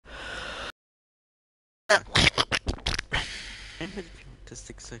Maybe to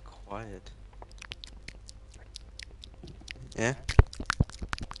stick so quiet. Yeah?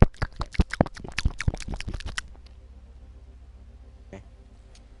 Okay.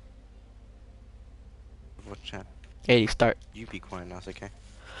 What chat? 80 start. You be quiet now, okay?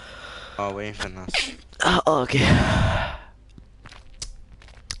 Oh, waiting for us. Oh, okay.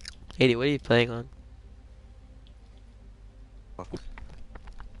 80, what are you playing on? Fuck.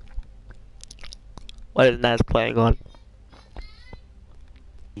 What is Naz playing on?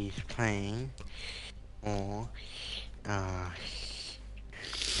 He's playing on yeah.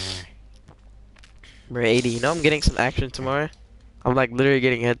 Bro, 80, you know I'm getting some action tomorrow? I'm like literally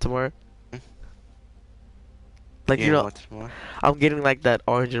getting hit tomorrow. Like, you Yeah, know, what's more? I'm getting like that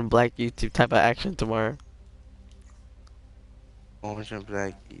orange and black YouTube type of action tomorrow. Orange and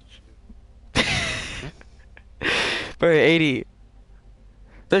black each. Hmm? Bro, 80.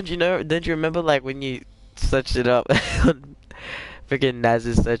 Don't you remember like when you searched it up on freaking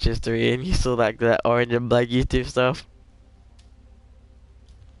Naz's search history and you saw like that orange and black YouTube stuff?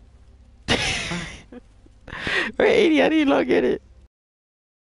 Bro, 80, how do you not get it?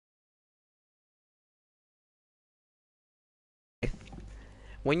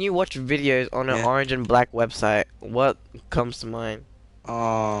 When you watch videos on an Yeah. orange and black website, what comes to mind?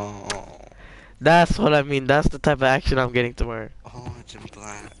 Oh, That's what I mean. That's the type of action I'm getting tomorrow. orange and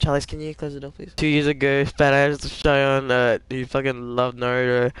black. Charles, can you close the door, please? 2 years ago, Fat Ass Cheyenne, he fucking loved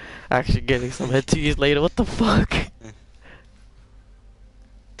Naruto, actually getting some hit 2 years later. What the fuck?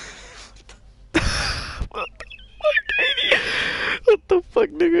 What the fuck, idiot? What the fuck,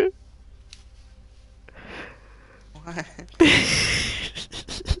 nigga? What?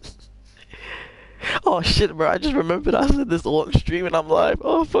 Oh shit, bro! I just remembered I said this on stream and I'm live.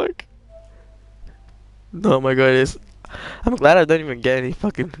 Oh fuck! Oh my god, I'm glad I don't even get any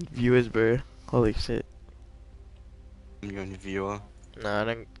fucking viewers, bro. Holy shit! I'm your viewer. Nah, I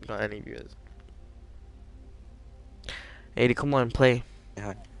don't got any viewers. 80, come on, play.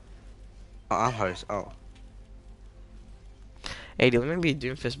 Yeah. Oh, I'm host. Oh. 80, let me be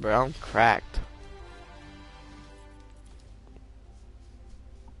Doomfist, bro. I'm cracked.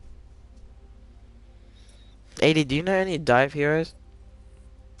 80, do you know any dive heroes?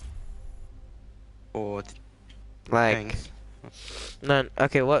 Or Like, thanks. none.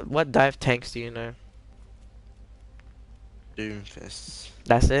 Okay, what dive tanks do you know? Doomfist.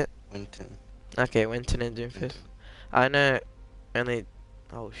 That's it? Winton. Okay, Winton and Doomfist. I know only.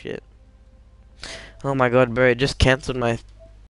 Oh shit. Oh my god, bro! It just cancelled my